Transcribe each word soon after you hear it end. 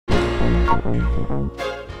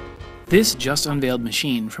This just-unveiled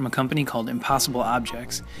machine from a company called Impossible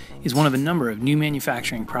Objects is one of a number of new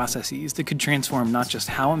manufacturing processes that could transform not just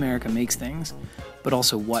how America makes things, but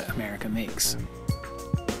also what America makes.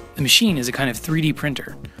 The machine is a kind of 3D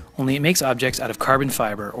printer, only it makes objects out of carbon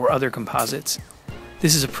fiber or other composites.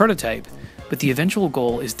 This is a prototype, but the eventual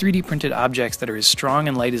goal is 3D printed objects that are as strong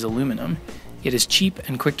and light as aluminum, yet as cheap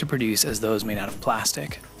and quick to produce as those made out of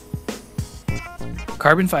plastic.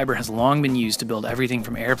 Carbon fiber has long been used to build everything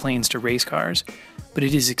from airplanes to race cars, but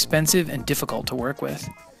it is expensive and difficult to work with.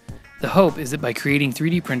 The hope is that by creating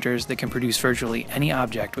 3D printers that can produce virtually any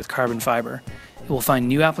object with carbon fiber, it will find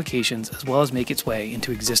new applications as well as make its way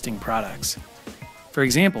into existing products. For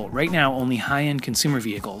example, right now only high-end consumer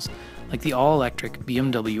vehicles, like the all-electric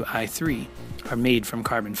BMW i3, are made from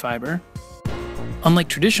carbon fiber. Unlike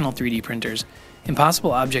traditional 3D printers,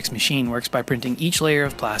 Impossible Objects machine works by printing each layer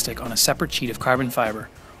of plastic on a separate sheet of carbon fiber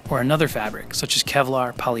or another fabric such as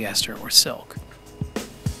Kevlar, polyester, or silk.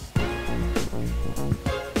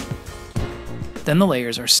 Then the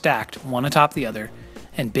layers are stacked one atop the other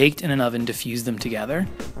and baked in an oven to fuse them together.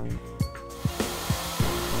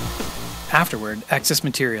 Afterward, excess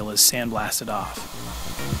material is sandblasted off.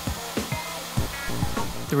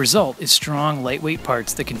 The result is strong, lightweight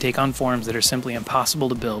parts that can take on forms that are simply impossible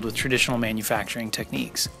to build with traditional manufacturing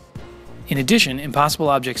techniques. In addition, Impossible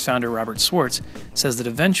Objects founder Robert Swartz says that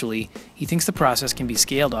eventually he thinks the process can be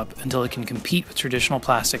scaled up until it can compete with traditional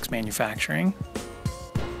plastics manufacturing.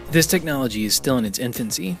 This technology is still in its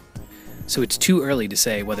infancy, so it's too early to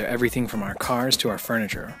say whether everything from our cars to our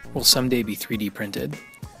furniture will someday be 3D printed.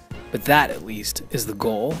 But that, at least, is the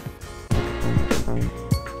goal.